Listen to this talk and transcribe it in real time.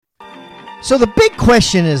So the big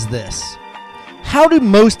question is this: how do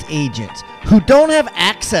most agents who don't have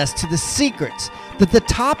access to the secrets that the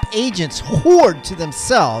top agents hoard to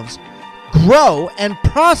themselves grow and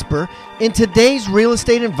prosper in today's real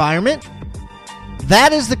estate environment?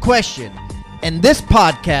 That is the question, and this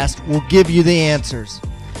podcast will give you the answers.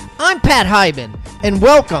 I'm Pat Hiban, and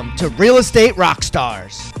welcome to Real Estate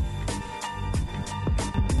Rockstars.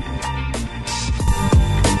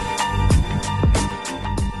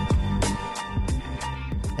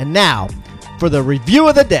 And now, for the review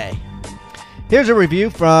of the day. Here's a review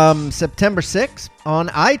from September 6th on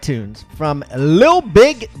iTunes from Lil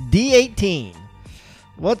Big D18.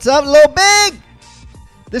 What's up, Lil Big?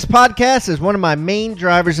 This podcast is one of my main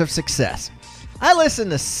drivers of success. I listen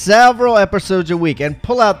to several episodes a week and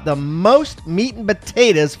pull out the most meat and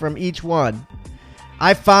potatoes from each one.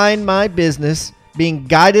 I find my business being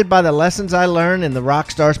guided by the lessons I learned in the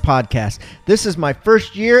Rockstars podcast. This is my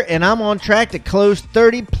first year, and I'm on track to close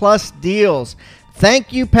 30-plus deals.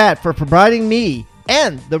 Thank you, Pat, for providing me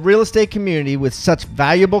and the real estate community with such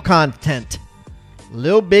valuable content.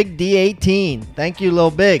 Lil Big D18. Thank you,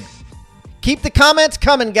 Lil Big. Keep the comments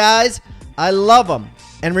coming, guys. I love them.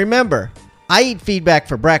 And remember, I eat feedback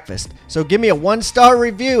for breakfast, so give me a 1-star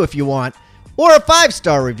review if you want, or a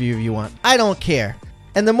 5-star review if you want. I don't care.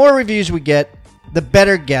 And the more reviews we get, the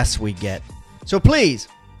better guests we get. So please,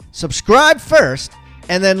 subscribe first,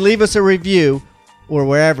 and then leave us a review or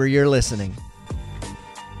wherever you're listening.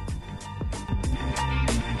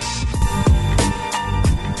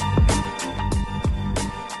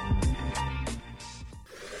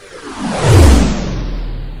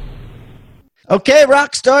 Okay,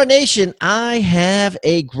 Rockstar Nation, I have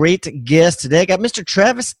a great guest today. I got Mr.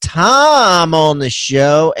 Travis Tom on the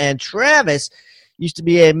show, and Travis used to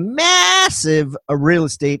be a massive real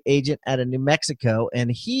estate agent out of New Mexico,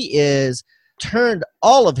 and he is turned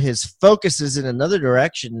all of his focuses in another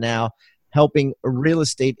direction now, helping real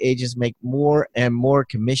estate agents make more and more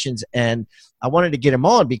commissions. And I wanted to get him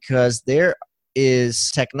on because there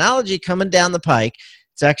is technology coming down the pike.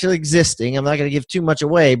 It's actually existing. I'm not going to give too much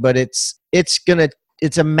away, but it's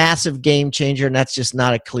a massive game changer, and that's just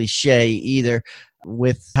not a cliche either,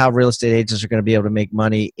 with how real estate agents are going to be able to make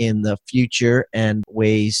money in the future and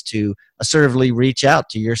ways to assertively reach out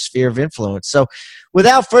to your sphere of influence. So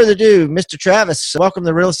without further ado, Mr. Travis, welcome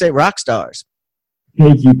to Real Estate Rockstars.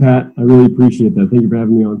 Thank you, Pat. I really appreciate that. Thank you for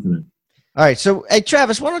having me on today. All right. So, hey,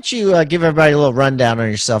 Travis, why don't you give everybody a little rundown on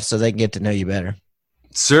yourself so they can get to know you better?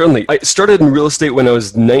 Certainly. I started in real estate when I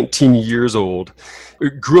was 19 years old. I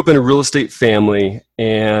grew up in a real estate family,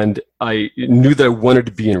 and I knew that I wanted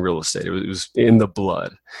to be in real estate. It was in the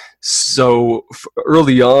blood. So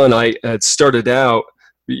early on, I had started out,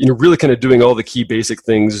 really kind of doing all the key basic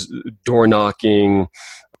things: door knocking,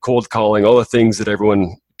 cold calling, all the things that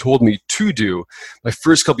everyone told me to do. My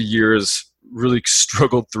first couple of years really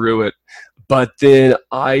struggled through it, but then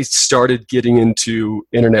I started getting into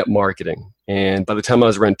internet marketing. And by the time I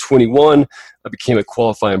was around 21, I became a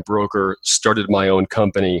qualifying broker, started my own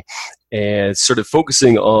company, and started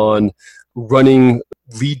focusing on running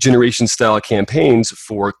lead generation style campaigns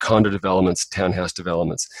for condo developments, townhouse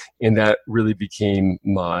developments. And that really became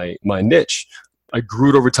my niche. I grew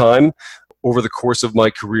it over time. Over the course of my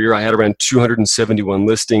career, I had around 271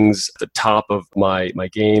 listings. At the top of my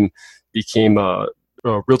game, became a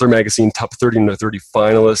Realtor Magazine top 30 under 30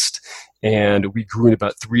 finalist, and we grew in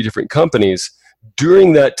about 3 different companies.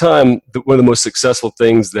 During that time, one of the most successful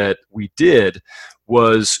things that we did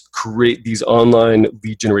was create these online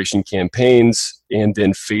lead generation campaigns and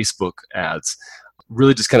then Facebook ads.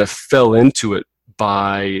 Really just kind of fell into it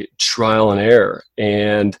by trial and error.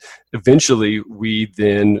 And eventually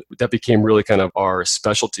that became really kind of our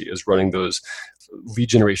specialty, is running those lead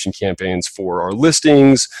generation campaigns for our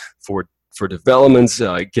listings, for developments,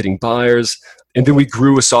 getting buyers. And then we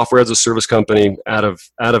grew a software as a service company out of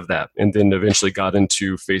that, and then eventually got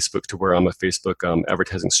into Facebook, to where I'm a Facebook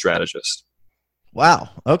advertising strategist. Wow.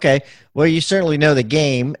 Okay. Well, you certainly know the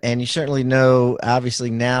game, and you certainly know, obviously,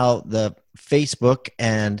 now the Facebook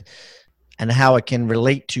and how it can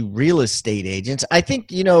relate to real estate agents. I think,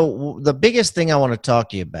 the biggest thing I want to talk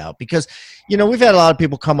to you about, because, we've had a lot of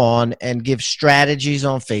people come on and give strategies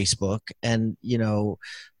on Facebook, and,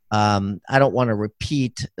 I don't want to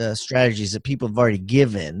repeat strategies that people have already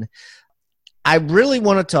given. I really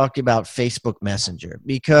want to talk to you about Facebook Messenger,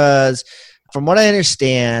 because from what I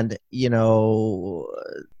understand, the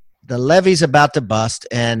levee's about to bust,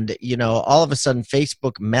 and, all of a sudden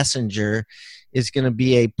Facebook Messenger is going to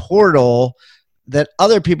be a portal that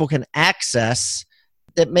other people can access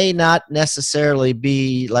that may not necessarily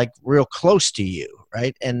be like real close to you,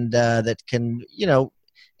 right? And that can,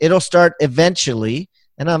 it'll start eventually.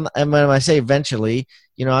 And when I say eventually,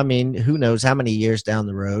 I mean, who knows how many years down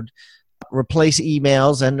the road, replace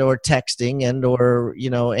emails and or texting and or,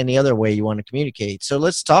 any other way you want to communicate. So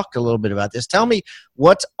let's talk a little bit about this. Tell me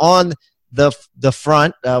what's on the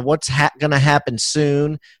front, what's going to happen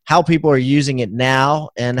soon, how people are using it now,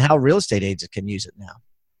 and how real estate agents can use it now.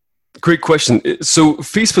 Great question. So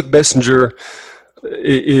Facebook Messenger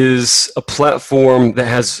is a platform that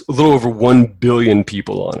has a little over 1 billion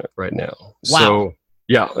people on it right now. Wow. So,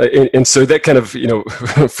 yeah. And so that kind of,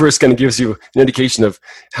 first kind of gives you an indication of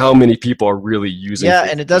how many people are really using it. Yeah,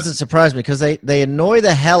 and it doesn't surprise me because they annoy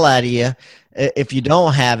the hell out of you if you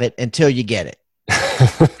don't have it until you get it.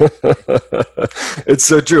 It's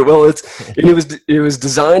so true. Well, it was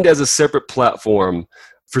designed as a separate platform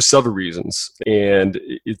for several reasons, and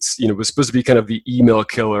it's it was supposed to be kind of the email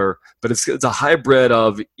killer, but it's a hybrid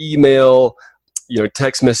of email,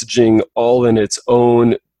 text messaging, all in its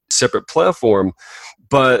own separate platform.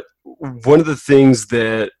 But one of the things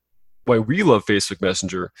why we love Facebook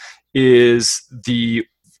Messenger is the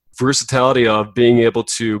versatility of being able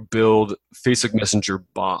to build Facebook Messenger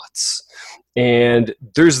bots. And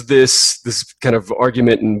there's this kind of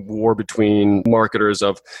argument and war between marketers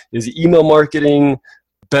of, is email marketing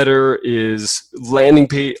better, is landing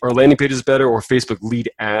pages better, or Facebook lead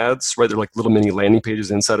ads, right? They're like little mini landing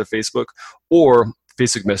pages inside of Facebook, or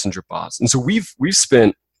Facebook Messenger bots. And so we've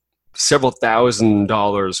spent several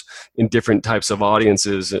 $1,000s in different types of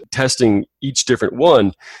audiences testing each different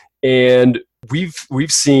one. And we've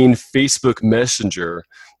seen Facebook Messenger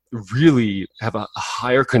really have a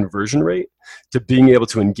higher conversion rate to being able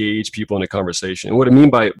to engage people in a conversation. And what I mean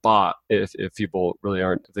by bot, if people really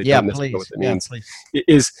aren't, if they don't necessarily know what that means,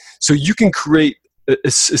 is so you can create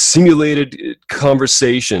a simulated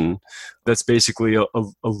conversation that's basically a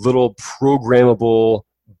little programmable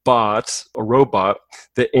bot, a robot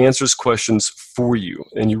that answers questions for you.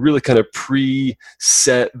 And you really kind of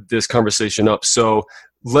pre-set this conversation up. So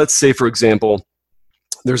let's say, for example,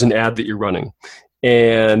 there's an ad that you're running,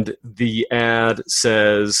 and the ad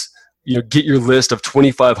says, get your list of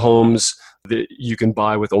 25 homes that you can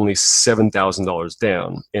buy with only $7,000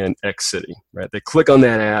 down in X city, right? They click on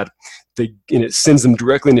that ad, and it sends them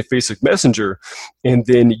directly into Facebook Messenger, and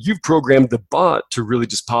then you've programmed the bot to really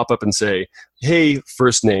just pop up and say, hey,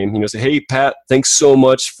 first name, say, hey, Pat, thanks so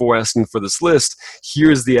much for asking for this list.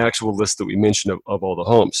 Here's the actual list that we mentioned of all the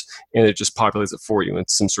homes. And it just populates it for you.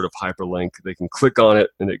 It's some sort of hyperlink. They can click on it,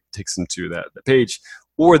 and it takes them to that page.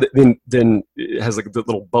 Or then it has like the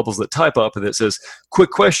little bubbles that type up, and it says, quick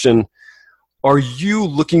question, are you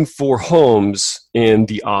looking for homes in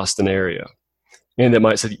the Austin area? And it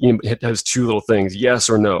might say, it has two little things, yes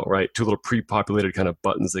or no, right? Two little pre-populated kind of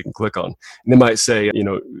buttons they can click on. And they might say,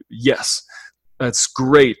 yes. That's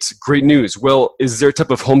great. Great news. Well, is there a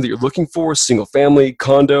type of home that you're looking for? Single family,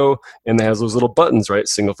 condo? And it has those little buttons, right?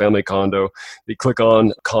 Single family, condo. They click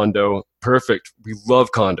on condo. Perfect. We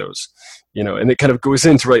love condos. And it kind of goes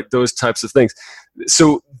into those types of things.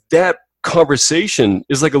 So that conversation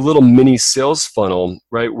is like a little mini sales funnel,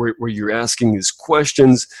 right? Where you're asking these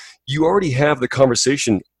questions. You already have the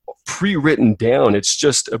conversation pre-written down. It's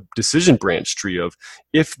just a decision branch tree of,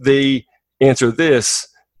 if they answer this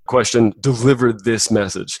question, deliver this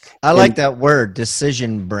message. I like that word,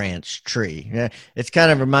 decision branch tree. Yeah, it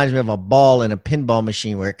kind of reminds me of a ball in a pinball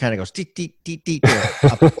machine where it kind of goes teet, teet, teet, teet.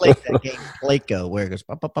 A plate, that game Playco, where it goes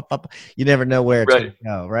pop, pop, pop, pop. You never know where it's going to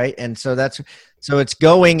go, right? And so it's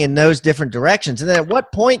going in those different directions. And then at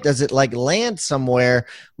what point does it land somewhere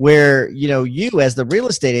where you as the real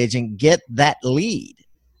estate agent get that lead?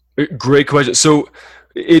 Great question. So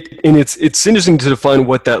it's interesting to define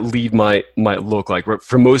what that lead might look like. Right?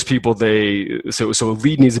 For most people, so a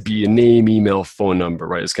lead needs to be a name, email, phone number,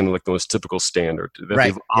 right? It's kind of like the most typical standard that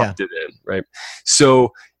they've opted in, right?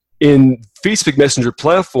 So in Facebook Messenger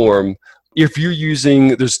platform, if you're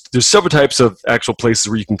using, there's several types of actual places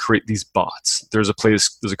where you can create these bots. There's a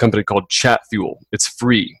company called Chatfuel. It's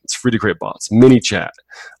free. It's free to create bots. ManyChat.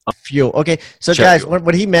 Fuel. Okay. So guys,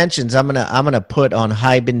 what he mentions, I'm gonna put on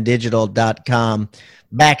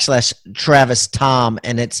hibandigital.com/Travis Tom,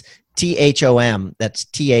 and it's THOM. That's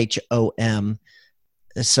THOM.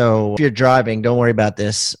 So if you're driving, don't worry about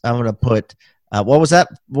this. I'm gonna put what was that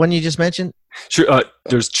one you just mentioned? Sure.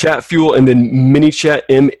 There's Chatfuel, and then ManyChat,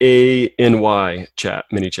 MANY chat,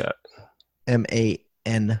 ManyChat. MANY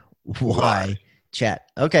chat.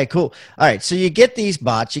 Okay, cool. All right. So you get these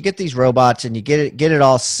bots, you get these robots, and you get it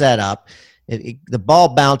all set up. The ball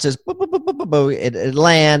bounces, it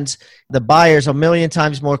lands. The buyer's a million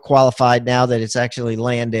times more qualified now that it's actually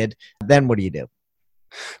landed. Then what do you do?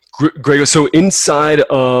 Great. So inside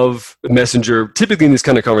of Messenger, typically in these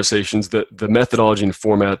kind of conversations, the methodology and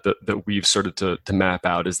format that we've started to map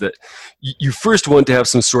out is that you first want to have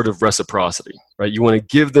some sort of reciprocity, right? You want to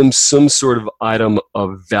give them some sort of item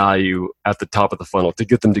of value at the top of the funnel to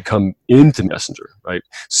get them to come into Messenger, right?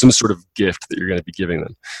 Some sort of gift that you're going to be giving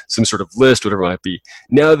them, some sort of list, whatever it might be.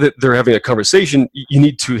 Now that they're having a conversation, you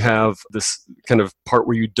need to have this kind of part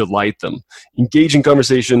where you delight them, engage in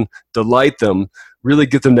conversation, delight them, really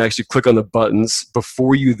get them to actually click on the buttons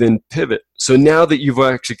before you then pivot. So now that you've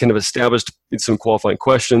actually kind of established some qualifying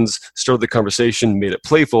questions, started the conversation, made it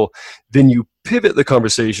playful, then you pivot the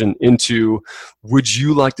conversation into, would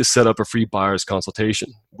you like to set up a free buyer's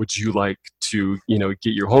consultation? Would you like to,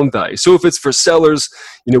 get your home value? So if it's for sellers,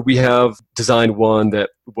 we have designed one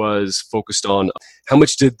that was focused on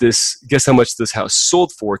guess how much this house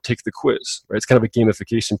sold for, take the quiz, right? It's kind of a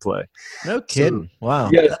gamification play. No kidding. So,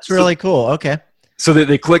 wow. Yeah, that's really cool. Okay. So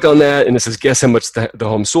they click on that, and it says, guess how much the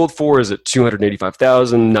home sold for? Is it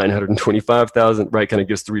 $285,000, $925,000? Right, kind of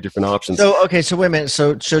gives three different options. So wait a minute.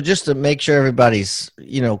 So just to make sure everybody's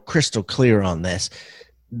crystal clear on this,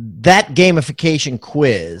 that gamification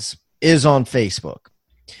quiz is on Facebook.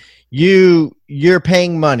 You're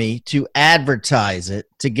paying money to advertise it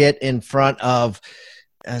to get in front of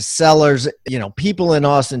sellers, people in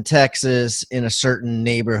Austin, Texas, in a certain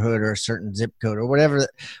neighborhood or a certain zip code or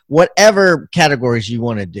whatever categories you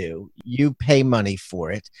want to do. You pay money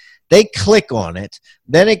for it. They click on it.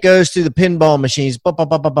 Then it goes through the pinball machines.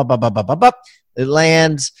 It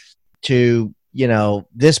lands to,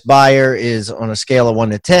 this buyer is on a scale of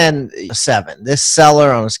 1 to 10, 7. This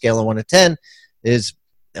seller on a scale of 1 to 10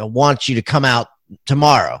 wants you to come out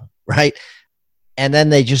tomorrow, right? And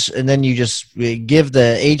then you just give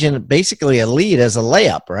the agent basically a lead as a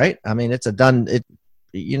layup, right? I mean, you're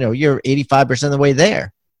 85% of the way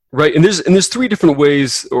there. Right. And there's three different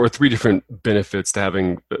ways or three different benefits to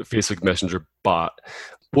having a Facebook Messenger bot.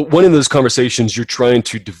 Well, one of those conversations, you're trying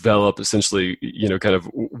to develop essentially, kind of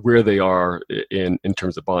where they are in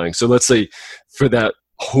terms of buying. So let's say for that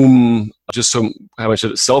home, just so how much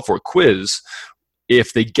did it sell for quiz,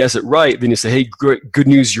 if they guess it right, then you say, hey, good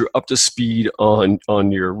news, you're up to speed on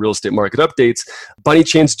your real estate market updates. By any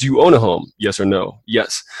chance, do you own a home? Yes or no?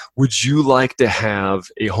 Yes. Would you like to have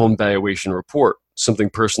a home valuation report, something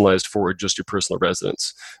personalized for just your personal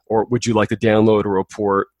residence? Or would you like to download a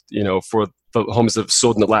report, for the homes that have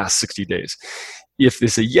sold in the last 60 days? If they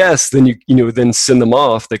say yes, then you then send them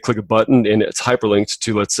off. They click a button and it's hyperlinked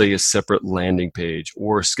to, let's say, a separate landing page,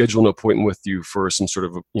 or schedule an appointment with you for some sort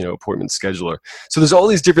of appointment scheduler. So there's all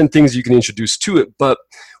these different things you can introduce to it. But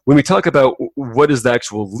when we talk about what is the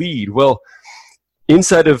actual lead, well,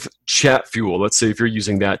 inside of Chatfuel, let's say if you're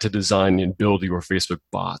using that to design and build your Facebook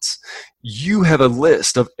bots, you have a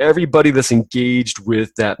list of everybody that's engaged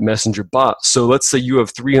with that Messenger bot. So let's say you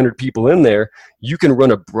have 300 people in there, you can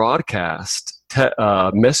run a broadcast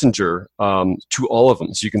Messenger to all of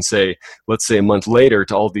them. So you can say, let's say a month later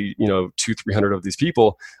to all the 200-300 of these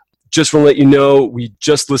people, just want to let you know we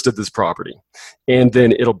just listed this property, and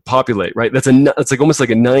then it'll populate. Right, it's like almost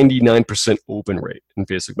like a 99% open rate in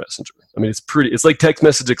Facebook Messenger. I mean, it's like text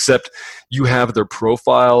message, except you have their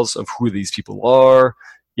profiles of who these people are.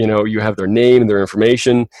 You have their name and their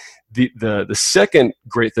information. The second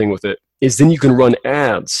great thing with it is then you can run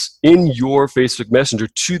ads in your Facebook Messenger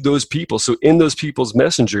to those people. So in those people's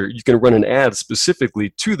Messenger, you can run an ad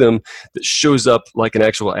specifically to them that shows up like an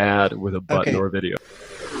actual ad with a button or a video.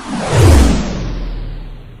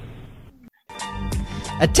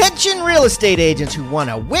 Attention real estate agents who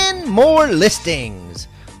want to win more listings.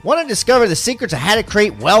 Want to discover the secrets of how to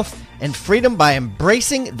create wealth and freedom by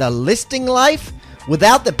embracing the listing life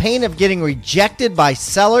without the pain of getting rejected by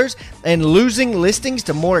sellers and losing listings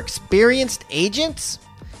to more experienced agents?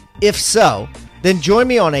 If so, then join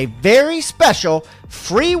me on a very special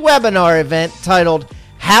free webinar event titled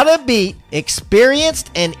How to Beat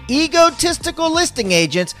Experienced and Egotistical Listing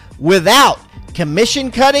Agents Without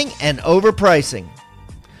Commission Cutting and Overpricing.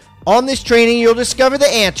 On this training, you'll discover the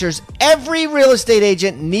answers every real estate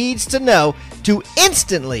agent needs to know to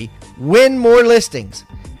instantly win more listings,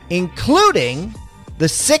 including the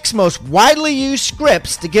 6 most widely used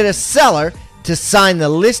scripts to get a seller to sign the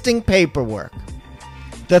listing paperwork,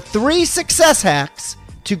 the 3 success hacks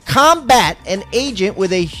to combat an agent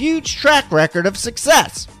with a huge track record of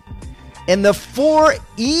success, and the 4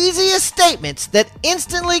 easiest statements that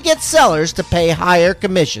instantly get sellers to pay higher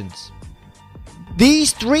commissions.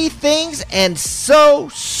 These 3 things and so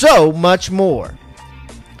much more.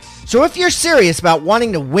 So if you're serious about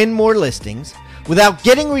wanting to win more listings without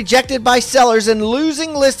getting rejected by sellers and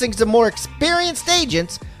losing listings to more experienced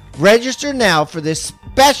agents, register now for this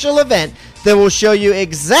special event that will show you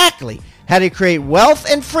exactly how to create wealth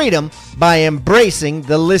and freedom by embracing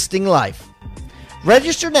the listing life.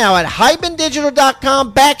 Register now at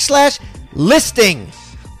hibandigital.com/listing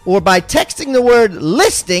or by texting the word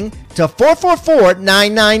listing to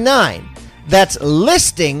 444-999. That's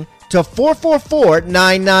listing to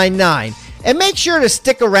 444-999. And make sure to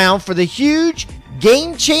stick around for the huge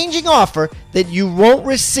game-changing offer that you won't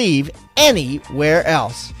receive anywhere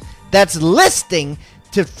else. That's listing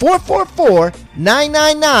to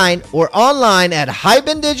 444-999 or online at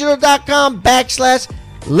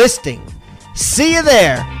hibandigital.com/listing. See you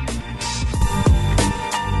there.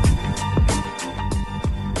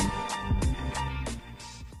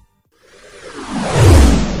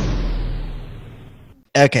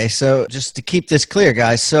 Okay, so just to keep this clear,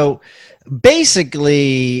 guys. So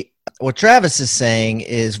basically, what Travis is saying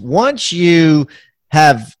is once you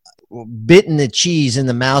have bitten the cheese in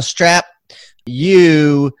the mousetrap,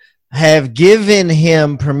 you have given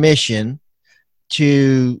him permission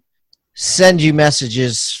to send you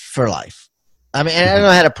messages for life. I mean, I don't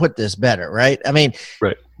know how to put this better, right? I mean,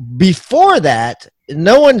 right. Before that,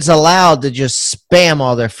 no one's allowed to just spam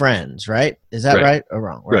all their friends, right? Is that right or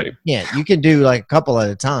wrong? Right. Yeah, you can do like a couple at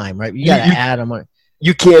a time, right? You got to add them on.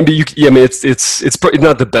 You can be. I mean, it's probably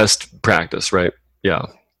not the best practice, right? Yeah.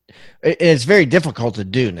 It's very difficult to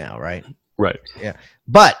do now, right? Right. Yeah.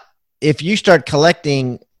 But if you start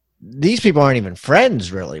collecting, these people aren't even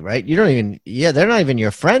friends, really, right? You don't even. Yeah, they're not even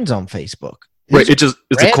your friends on Facebook. Right. It's a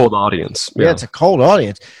cold audience. Yeah, it's a cold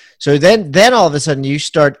audience. So then all of a sudden you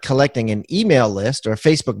start collecting an email list or a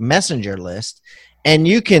Facebook Messenger list, and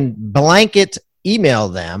you can blanket email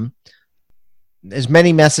them as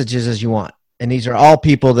many messages as you want. And these are all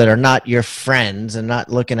people that are not your friends and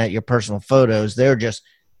not looking at your personal photos. They're just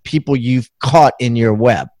people you've caught in your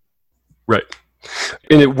web. Right.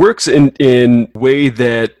 And it works in a way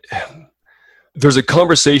that there's a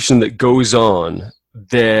conversation that goes on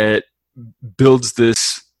that builds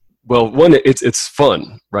this. Well, one, it's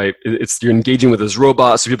fun, right? You're engaging with this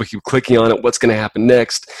robot, so people keep clicking on it. What's going to happen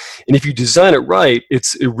next? And if you design it right,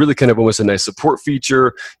 it's really kind of almost a nice support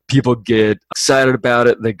feature. People get excited about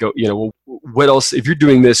it. They go, well, what else? If you're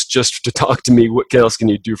doing this just to talk to me, what else can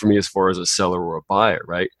you do for me as far as a seller or a buyer,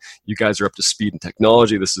 right? You guys are up to speed in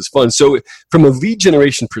technology. This is fun. So from a lead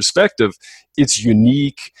generation perspective, it's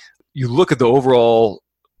unique. You look at the overall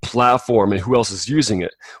platform and who else is using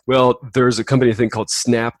it. Well, there's a company I think called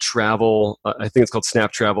Snap Travel. I think it's called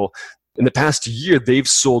Snap Travel. In the past year, they've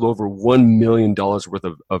sold over $1 million worth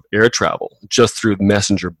of air travel just through the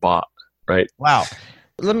Messenger bot, right? Wow.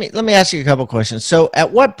 Let me ask you a couple questions. So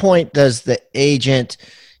at what point does the agent,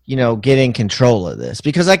 get in control of this?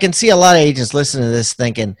 Because I can see a lot of agents listening to this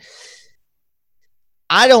thinking,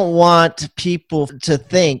 I don't want people to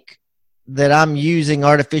think that I'm using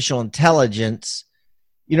artificial intelligence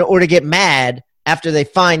or to get mad after they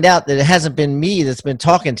find out that it hasn't been me that's been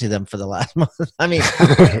talking to them for the last month. I mean,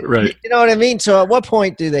 right. You know what I mean? So at what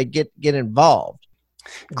point do they get involved?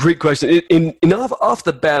 Great question. Off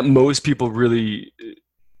the bat, most people really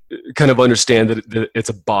kind of understand that it's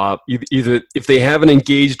a bot. Either if they haven't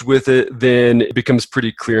engaged with it, then it becomes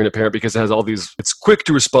pretty clear and apparent because it has it's quick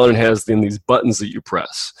to respond and has then these buttons that you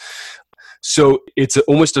press. So it's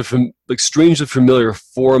almost strangely familiar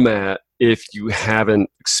format if you haven't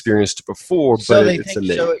experienced it before, but it's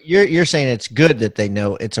amazing. So you're saying it's good that they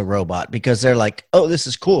know it's a robot because they're like, oh, this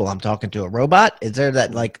is cool. I'm talking to a robot. Is there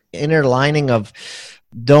that inner lining of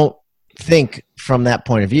don't think from that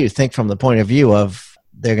point of view, think from the point of view of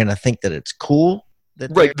they're going to think that it's cool?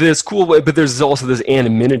 Right, that's cool, but there's also this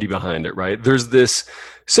anonymity behind it, right? There's this,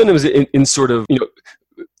 sometimes in sort of,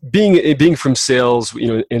 being from sales,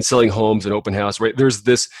 and selling homes and open house, right? There's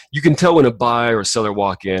this, you can tell when a buyer or seller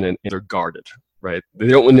walk in and they're guarded, right? They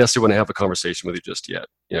don't necessarily want to have a conversation with you just yet,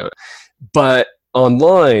 But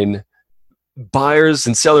online, buyers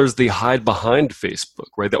and sellers, they hide behind Facebook,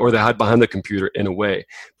 right? Or they hide behind the computer in a way.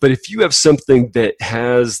 But if you have something that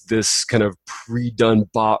has this kind of pre-done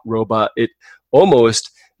bot robot,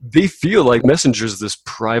 they feel like Messenger is this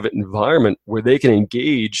private environment where they can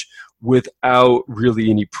engage without really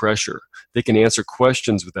any pressure. They can answer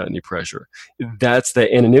questions without any pressure. That's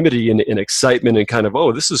the anonymity and excitement and kind of,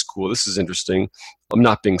 oh, this is cool, this is interesting. I'm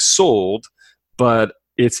not being sold, but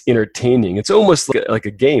it's entertaining. It's almost like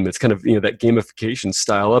a game. It's kind of that gamification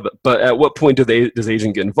style of it. But at what point does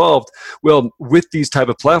agent get involved? Well, with these type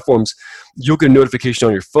of platforms, you'll get a notification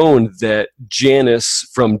on your phone that Janice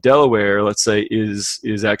from Delaware, let's say, is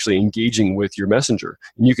actually engaging with your messenger,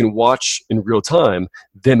 and you can watch in real time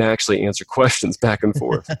them actually answer questions back and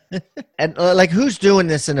forth. And who's doing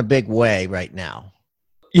this in a big way right now?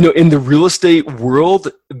 In the real estate world,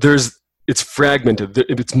 it's fragmented.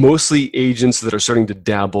 It's mostly agents that are starting to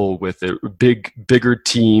dabble with it, bigger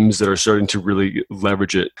teams that are starting to really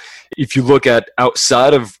leverage it. If you look at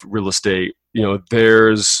outside of real estate,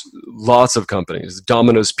 there's lots of companies.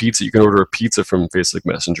 Domino's Pizza, you can order a pizza from Facebook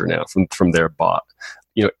Messenger now from their bot.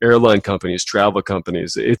 Airline companies, travel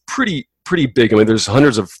companies. It's pretty big. I mean, there's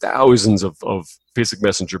hundreds of thousands of Facebook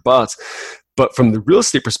Messenger bots. But from the real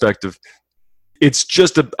estate perspective, it's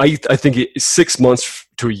just I think 6 months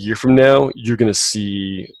to a year from now, you're going to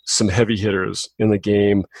see some heavy hitters in the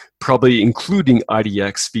game, probably including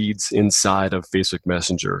IDX feeds inside of Facebook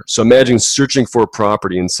Messenger. So imagine searching for a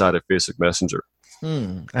property inside of Facebook Messenger.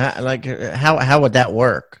 How would that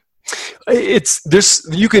work? You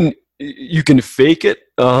can fake it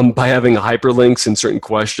by having hyperlinks in certain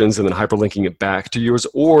questions and then hyperlinking it back to yours,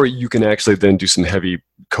 or you can actually then do some heavy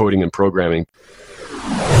coding and programming.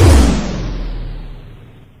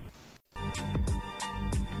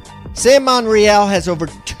 Sam Monreal has over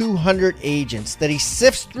 200 agents that he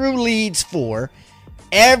sifts through leads for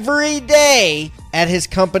every day at his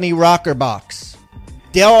company Rockerbox.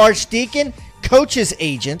 Dale Archdeacon coaches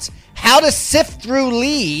agents how to sift through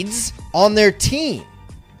leads on their team.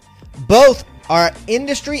 Both are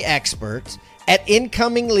industry experts at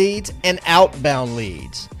incoming leads and outbound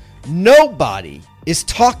leads. Nobody is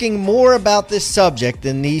talking more about this subject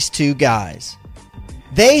than these two guys.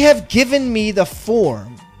 They have given me the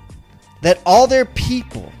form that all their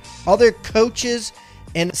people, all their coaches,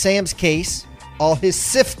 in Sam's case, all his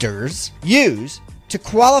sifters, use to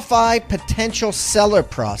qualify potential seller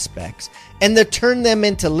prospects and to turn them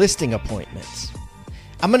into listing appointments.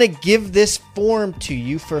 I'm going to give this form to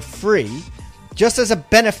you for free, just as a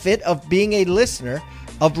benefit of being a listener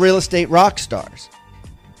of Real Estate Rockstars.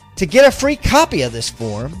 To get a free copy of this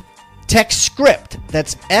form, text SCRIPT,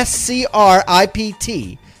 that's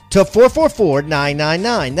SCRIPT, to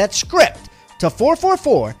 444-999. That's SCRIPT to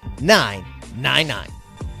 444-999.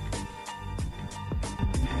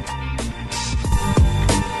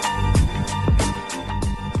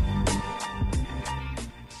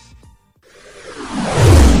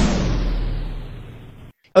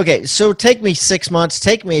 Okay, so take me 6 months,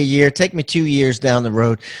 take me a year, take me 2 years down the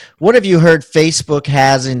road. What have you heard Facebook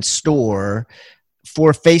has in store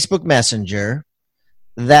for Facebook Messenger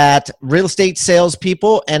that real estate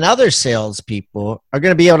salespeople and other salespeople are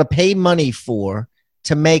going to be able to pay money for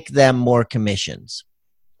to make them more commissions,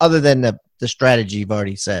 other than the strategy you've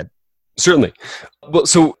already said? Certainly. Well,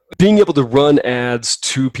 so being able to run ads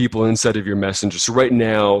to people inside of your Messenger. So right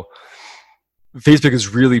now, Facebook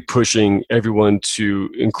is really pushing everyone to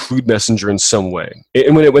include Messenger in some way.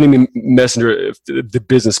 And when I mean Messenger, the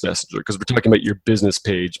business Messenger, because we're talking about your business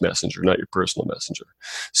page Messenger, not your personal Messenger.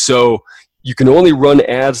 So you can only run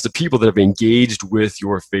ads to people that have engaged with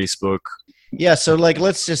your Facebook. Yeah, so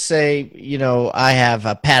let's just say, I have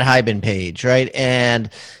a Pat Hyben page, right? And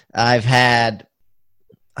I've had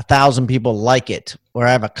 1,000 people like it. Or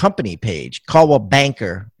I have a company page, Caldwell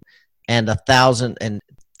Banker, and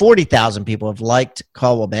 40,000 people have liked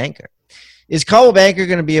Caldwell Banker. Is Caldwell Banker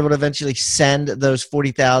going to be able to eventually send those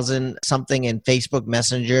 40,000 something in Facebook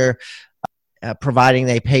Messenger, providing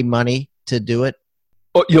they pay money to do it?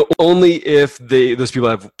 Only if those people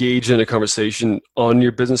have engaged in a conversation on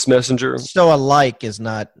your business Messenger. So a like is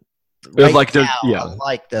not right now, yeah. A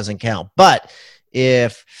like doesn't count. But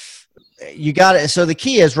if you got it, so the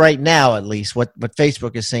key is right now, at least what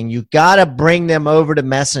Facebook is saying, you got to bring them over to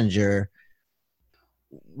Messenger,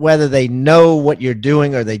 whether they know what you're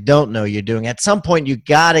doing or they don't know you're doing. At some point, you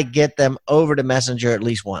got to get them over to Messenger at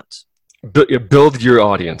least once. Build your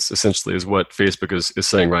audience, essentially, is what Facebook is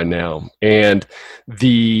saying right now. And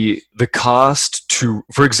the cost to,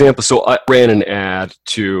 for example, so I ran an ad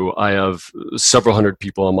I have several hundred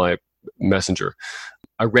people on my Messenger.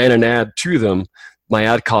 I ran an ad to them. My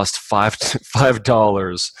ad cost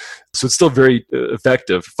 $5. So it's still very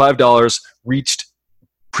effective. $5 reached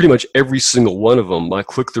pretty much every single one of them. My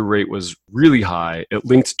click-through rate was really high. It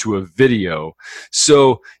linked to a video.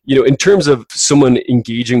 So, in terms of someone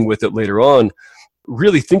engaging with it later on,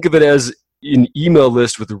 really think of it as an email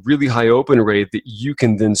list with a really high open rate that you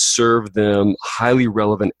can then serve them highly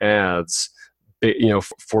relevant ads,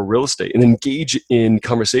 for real estate, and engage in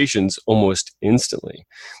conversations almost instantly.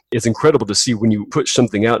 It's incredible to see when you put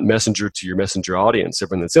something out in Messenger to your Messenger audience,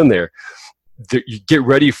 everyone that's in there, that you get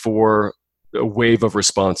ready for a wave of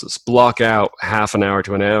responses. Block out half an hour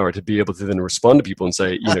to an hour to be able to then respond to people and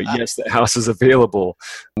say, yes, the house is available.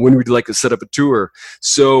 When would you like to set up a tour?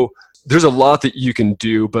 So there's a lot that you can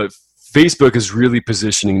do, but Facebook is really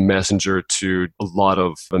positioning Messenger to a lot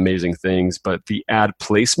of amazing things, but the ad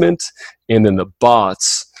placement and then the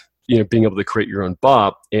bots, being able to create your own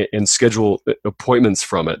bot and schedule appointments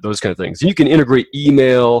from it, those kind of things. You can integrate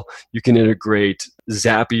email, you can integrate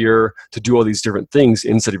Zapier to do all these different things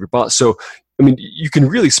inside of your bot. So, you can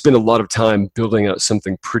really spend a lot of time building out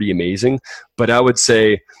something pretty amazing, but I would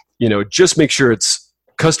say, just make sure it's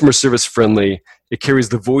customer service friendly. It carries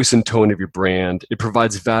the voice and tone of your brand. It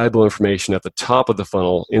provides valuable information at the top of the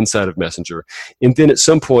funnel inside of Messenger. And then at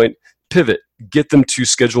some point, pivot, get them to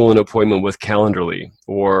schedule an appointment with Calendly,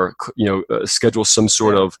 or schedule some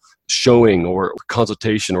sort of showing or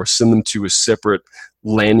consultation, or send them to a separate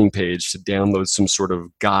landing page to download some sort of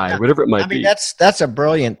guide, whatever it might be. That's a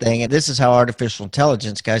brilliant thing. And this is how artificial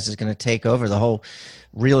intelligence, guys, is going to take over the whole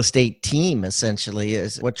real estate team, essentially,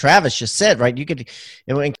 is what Travis just said, right?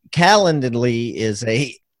 Calendly is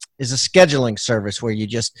a scheduling service where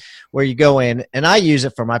you go in, and I use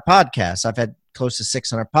it for my podcast. I've had close to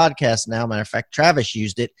 600 podcasts now. Matter of fact, Travis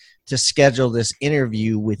used it to schedule this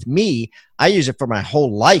interview with me. I use it for my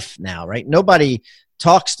whole life now, right? Nobody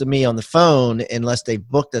talks to me on the phone unless they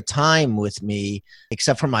booked a time with me,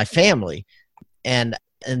 except for my family. And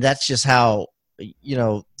that's just how,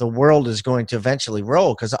 the world is going to eventually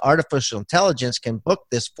roll, because artificial intelligence can book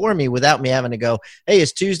this for me without me having to go, hey,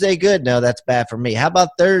 is Tuesday good? No, that's bad for me. How about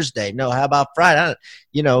Thursday? No, how about Friday?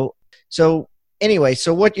 So anyway,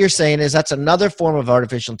 so what you're saying is that's another form of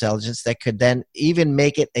artificial intelligence that could then even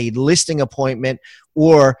make it a listing appointment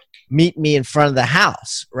or meet me in front of the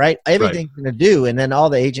house, right? Everything's going to do, and then all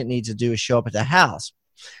the agent needs to do is show up at the house.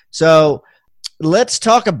 So let's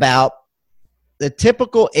talk about the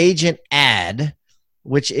typical agent ad,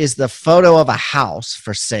 which is the photo of a house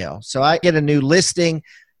for sale. So I get a new listing.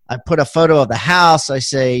 I put a photo of the house. I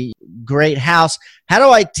say, great house. How do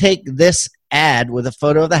I take this ad with a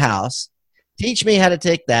photo of the house? Teach me how to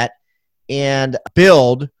take that and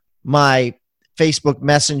build my Facebook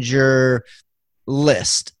Messenger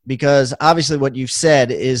list, because obviously what you've said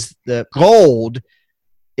is the gold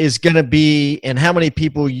is going to be in how many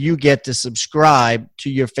people you get to subscribe to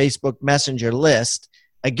your Facebook Messenger list.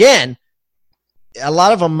 Again, a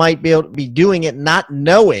lot of them might be able to be doing it not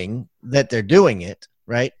knowing that they're doing it,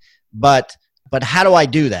 right? But how do I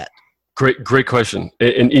do that? Great question.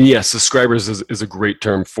 And yes, subscribers is a great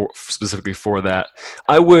term specifically for that.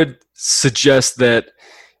 I would suggest that,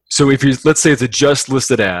 so if let's say it's a just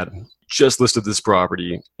listed ad, just listed this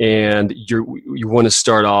property, and you want to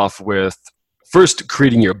start off with first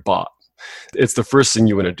creating your bot. It's the first thing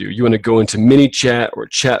you want to do. You want to go into ManyChat or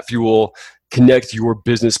Chatfuel, connect your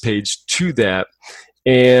business page to that.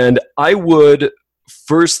 And I would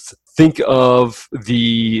first think of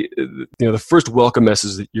the first welcome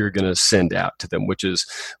message that you're going to send out to them, which is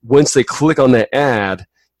once they click on that ad,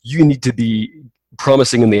 you need to be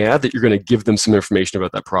promising in the ad that you're going to give them some information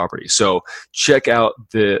about that property. So check out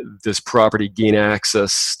this property, gain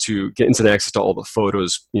access to get instant access to all the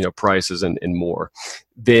photos, prices and more.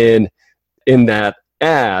 Then in that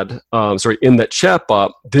ad, in that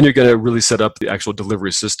chatbot, then you're going to really set up the actual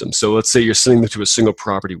delivery system. So let's say you're sending them to a single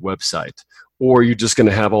property website, or you're just going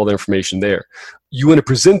to have all the information there. You want to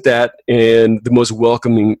present that in the most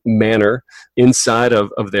welcoming manner inside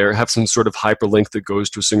of there, have some sort of hyperlink that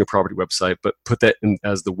goes to a single property website, but put that in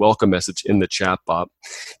as the welcome message in the chatbot.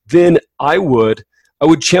 Then I would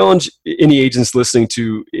challenge any agents listening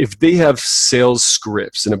to, if they have sales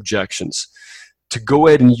scripts and objections, to go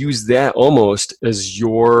ahead and use that almost as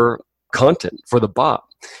your content for the bot.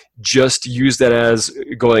 Just use that as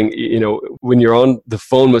going, when you're on the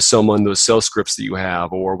phone with someone, those sales scripts that you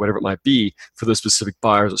have or whatever it might be for those specific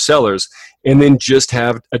buyers or sellers, and then just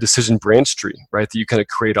have a decision branch tree, right, that you kind of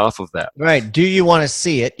create off of that. Right. Do you want to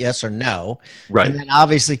see it? Yes or no? Right. And then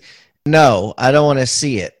obviously, no, I don't want to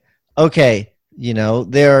see it. Okay.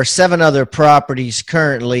 There are 7 other properties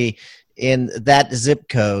currently in that zip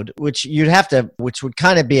code, which would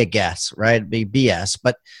kind of be a guess, right? It'd be BS,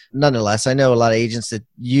 but nonetheless, I know a lot of agents that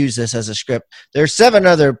use this as a script. There are 7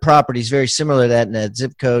 other properties very similar to that in that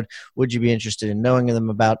zip code. Would you be interested in knowing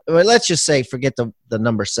them about? Well, let's just say, forget the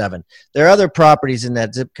number 7. There are other properties in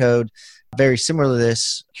that zip code very similar to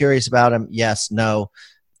this. Curious about them? Yes, no.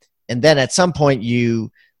 And then at some point,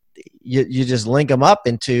 you just link them up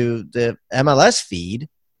into the MLS feed,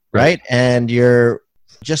 right? And you're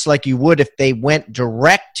just like you would if they went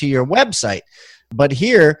direct to your website. But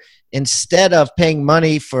here, instead of paying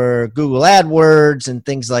money for Google AdWords and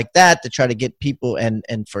things like that to try to get people, and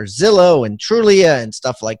for Zillow and Trulia and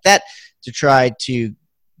stuff like that to try to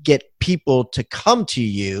get people to come to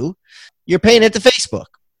you, you're paying it to Facebook.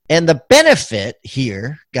 And the benefit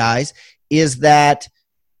here, guys, is that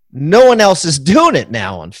No one else is doing it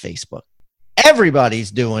now on Facebook.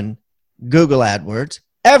 Everybody's doing Google AdWords.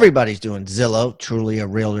 Everybody's doing Zillow,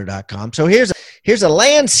 trulyarealtor.com. So here's a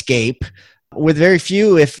landscape with very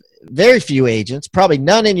few agents, probably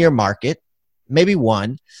none in your market, maybe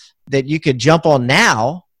one, that you could jump on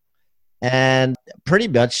now and pretty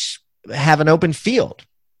much have an open field.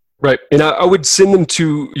 Right. And I would send them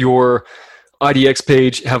to your IDX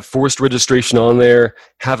page, have forced registration on there,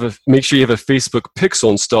 make sure you have a Facebook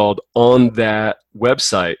pixel installed on that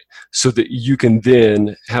website so that you can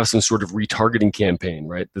then have some sort of retargeting campaign,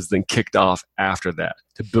 right? That's then kicked off after that.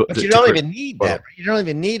 But you don't even need that. You don't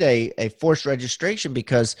even need a forced registration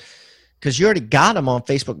because you already got them on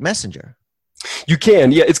Facebook Messenger. You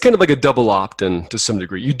can, yeah. It's kind of like a double opt-in to some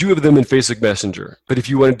degree. You do have them in Facebook Messenger, but if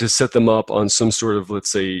you wanted to set them up on some sort of,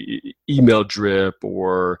 let's say, email drip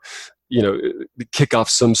or kick off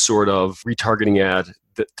some sort of retargeting ad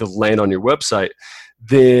to land on your website,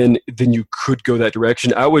 then you could go that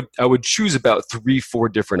direction. I would choose about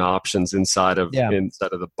 3-4 different options inside of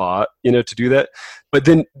the bot, to do that. But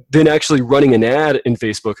then actually running an ad in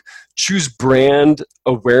Facebook, choose brand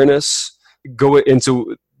awareness, and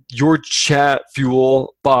so your Chat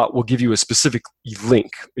Fuel bot will give you a specific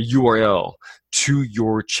link, a URL to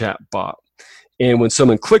your chat bot. And when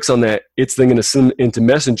someone clicks on that, it's then going to send into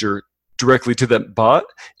Messenger directly to that bot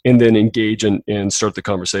and then engage and start the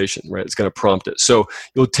conversation, right? It's going to prompt it. So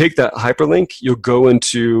you'll take that hyperlink, you'll go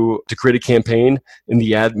to create a campaign in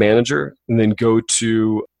the ad manager, and then go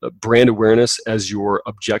to brand awareness as your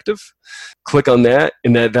objective. Click on that,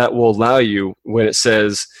 and that will allow you, when it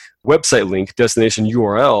says website link, destination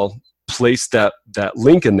URL, place that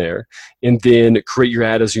link in there, and then create your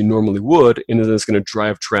ad as you normally would, and then it's going to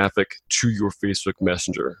drive traffic to your Facebook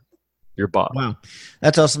Messenger, your bot. Wow,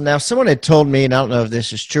 that's awesome. Now, someone had told me, and I don't know if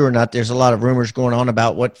this is true or not, there's a lot of rumors going on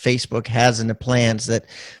about what Facebook has in the plans,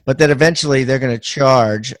 but that eventually they're going to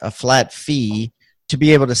charge a flat fee to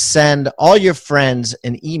be able to send all your friends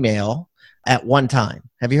an email at one time.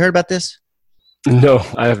 Have you heard about this? No,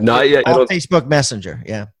 I have not yet. On Facebook Messenger,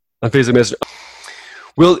 yeah. On Facebook Messenger.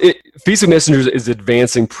 Well, Facebook Messenger is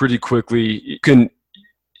advancing pretty quickly. You can,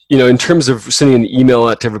 in terms of sending an email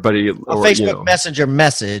out to everybody. Or, Facebook Messenger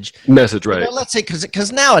message, right. Let's say,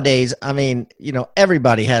 because nowadays,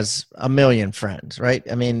 everybody has a million friends, right?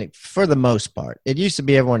 For the most part. It used to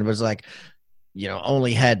be everyone was like,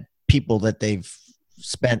 only had people that they've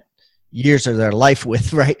spent years of their life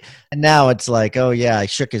with, right? And now it's like, oh yeah, I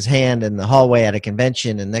shook his hand in the hallway at a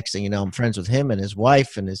convention, and next thing you know, I'm friends with him and his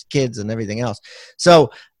wife and his kids and everything else. So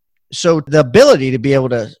the ability to be able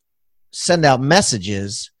to send out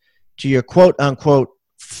messages to your quote unquote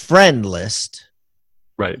friend list,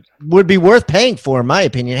 right, would be worth paying for, in my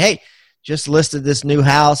opinion. Hey, just listed this new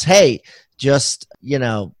house. Hey, just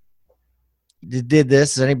did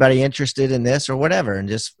this. Is anybody interested in this or whatever? And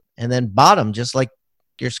then bottom, just like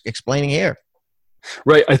you're explaining here.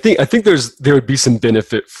 Right. I think there would be some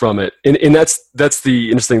benefit from it. And that's the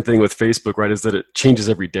interesting thing with Facebook, right, is that it changes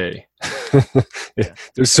every day. Yeah.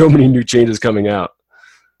 There's so many new changes coming out.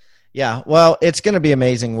 Yeah. Well, it's going to be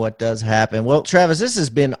amazing what does happen. Well, Travis, this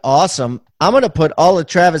has been awesome. I'm going to put all of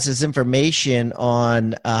Travis's information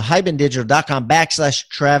on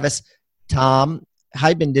hibandigital.com/Travis Tom,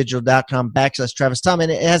 hibandigital.com/Travis Tom.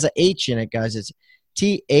 And it has an H in it, guys. It's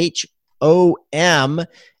THOM.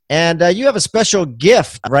 And you have a special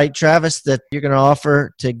gift, right, Travis, that you're going to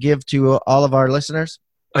offer to give to all of our listeners?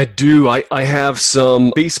 I do. I have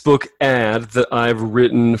some Facebook ad that I've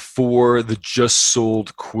written for the Just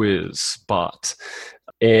Sold quiz bot.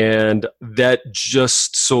 And that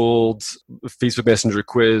Just Sold Facebook Messenger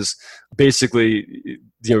quiz, basically,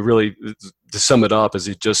 really to sum it up, is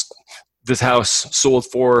this house sold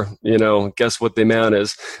for, guess what the amount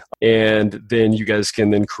is. And then you guys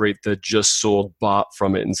can then create the Just Sold bot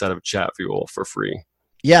from it inside of Chat Fuel for free.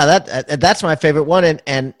 Yeah, that's my favorite one.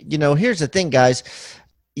 And here's the thing, guys.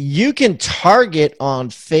 You can target on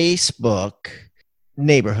Facebook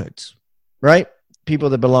neighborhoods, right? People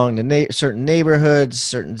that belong to certain neighborhoods,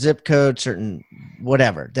 certain zip codes, certain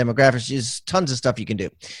whatever, demographics. There's tons of stuff you can do.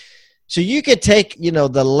 So you could take,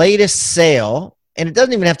 the latest sale, and it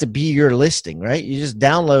doesn't even have to be your listing, right? You just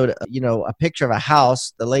download, a picture of a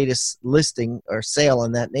house, the latest listing or sale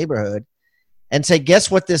in that neighborhood, and say, guess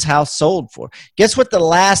what this house sold for? Guess what the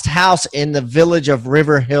last house in the village of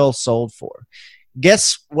River Hill sold for?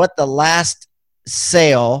 Guess what the last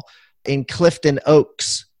sale in Clifton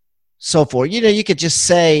Oaks sold for? You could just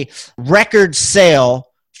say record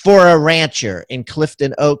sale for a rancher in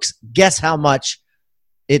Clifton Oaks. Guess how much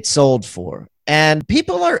it sold for? And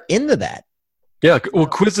people are into that. Yeah, well,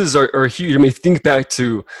 quizzes are huge. Think back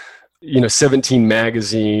to 17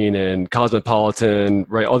 magazine and Cosmopolitan,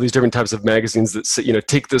 right? All these different types of magazines that say,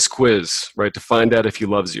 take this quiz, right, to find out if he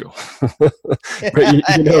loves you. Right?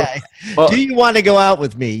 Do you want to go out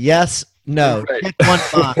with me? Yes. No. Right. Pick one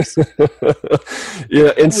box.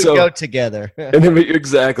 And so we go together. And then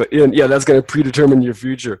exactly. And that's going to predetermine your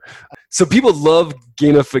future. So people love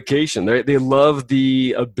gamification. Right? They love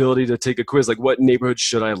the ability to take a quiz, like what neighborhood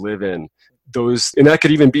should I live in? And that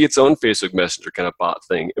could even be its own Facebook Messenger kind of bot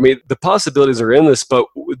thing. I mean, the possibilities are endless, but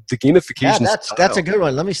the gamification. Yeah, that's a good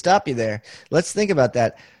one. Let me stop you there. Let's think about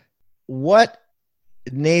that. What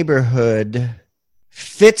neighborhood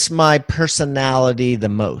fits my personality the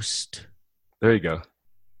most? There you go.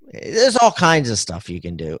 There's all kinds of stuff you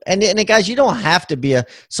can do. And guys, you don't have to be a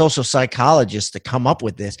social psychologist to come up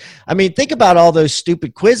with this. I mean, think about all those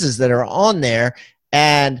stupid quizzes that are on there,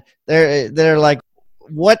 and they're like,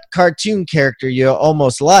 what cartoon character you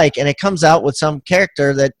almost like, and it comes out with some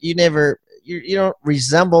character that you don't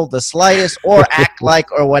resemble the slightest or act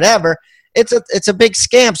like or whatever. It's a big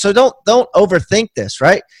scam. So don't overthink this,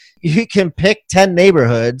 right? You can pick 10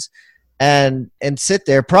 neighborhoods and sit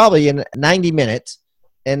there probably in 90 minutes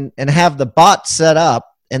and have the bot set up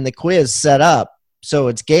and the quiz set up so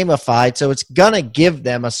it's gamified, so it's gonna give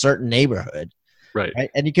them a certain neighborhood. Right.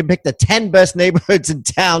 And you can pick the 10 best neighborhoods in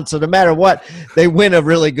town. So no matter what, they win a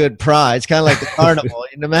really good prize. Kind of like the carnival.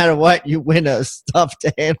 No matter what, you win a stuffed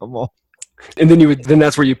animal. And then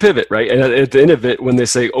that's where you pivot, right? And at the end of it, when they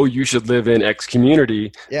say, "Oh, you should live in X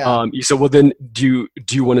community," you say, "Well, then do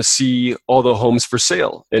you want to see all the homes for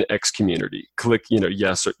sale in X community?" Click,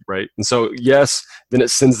 yes, right? And so yes, then it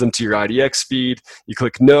sends them to your IDX feed. You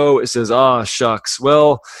click no, it says, shucks.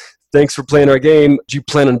 Well, thanks for playing our game. Do you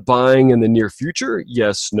plan on buying in the near future?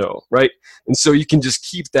 Yes, no, right? And so you can just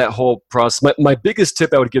keep that whole process. My biggest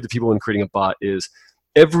tip I would give to people in creating a bot is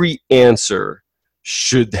every answer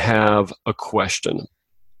should have a question.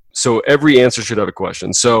 So every answer should have a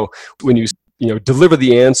question. So when you deliver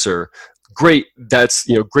the answer, great, that's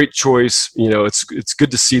great choice. It's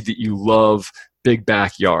good to see that you love big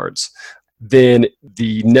backyards. Then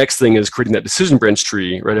the next thing is creating that decision branch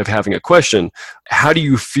tree, right, of having a question. How do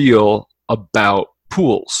you feel about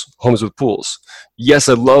pools, homes with pools? Yes,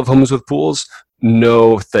 I love homes with pools.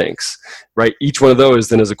 No, thanks, right? Each one of those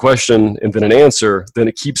then is a question and then an answer. Then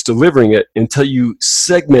it keeps delivering it until you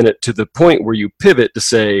segment it to the point where you pivot to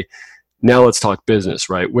say, now let's talk business,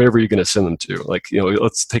 right? Wherever you're going to send them to, like,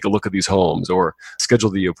 let's take a look at these homes or schedule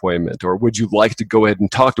the appointment, or would you like to go ahead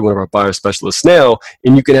and talk to one of our buyer specialists now?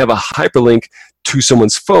 And you can have a hyperlink to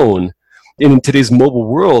someone's phone. And in today's mobile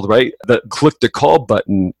world, right, the click to call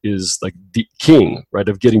button is like the king, right,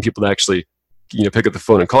 of getting people to actually pick up the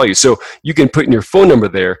phone and call you. So you can put in your phone number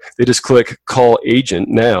there. They just click call agent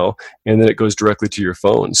now, and then it goes directly to your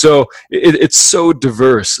phone. So it's so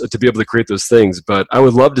diverse to be able to create those things. But I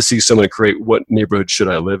would love to see someone create what neighborhood should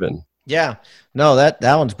I live in. Yeah, no, that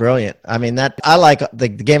one's brilliant. I mean, I like the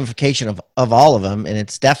gamification of all of them, and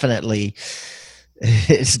it's definitely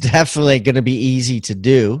going to be easy to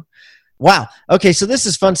do. Wow. Okay, so this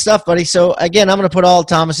is fun stuff, buddy. So again, I'm going to put all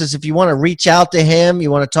Thomas's. If you want to reach out to him,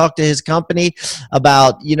 you want to talk to his company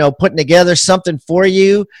about, putting together something for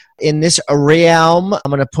you in this realm, I'm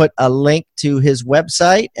going to put a link to his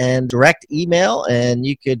website and direct email, and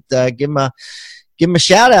you could give him a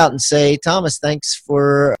shout out and say, Thomas, thanks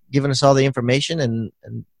for giving us all the information, and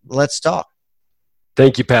let's talk.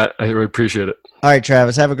 Thank you, Pat. I really appreciate it. All right,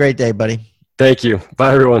 Travis. Have a great day, buddy. Thank you.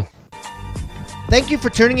 Bye, everyone. Thank you for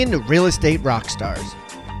tuning in to Real Estate Rockstars.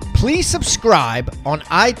 Please subscribe on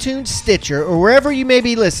iTunes, Stitcher, or wherever you may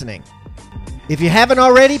be listening. If you haven't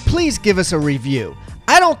already, please give us a review.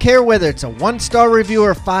 I don't care whether it's a 1-star review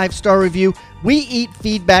or a 5-star review. We eat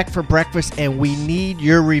feedback for breakfast, and we need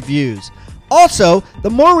your reviews. Also, the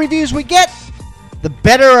more reviews we get, the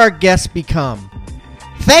better our guests become.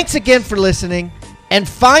 Thanks again for listening, and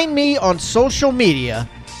find me on social media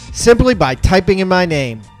simply by typing in my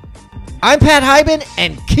name. I'm Pat Hiban,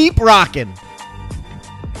 and keep rocking.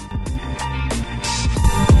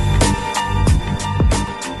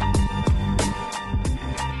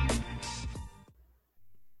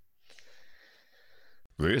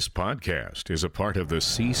 This podcast is a part of the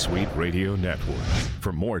C-Suite Radio Network.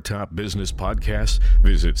 For more top business podcasts,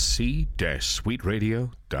 visit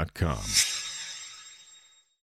c-suiteradio.com.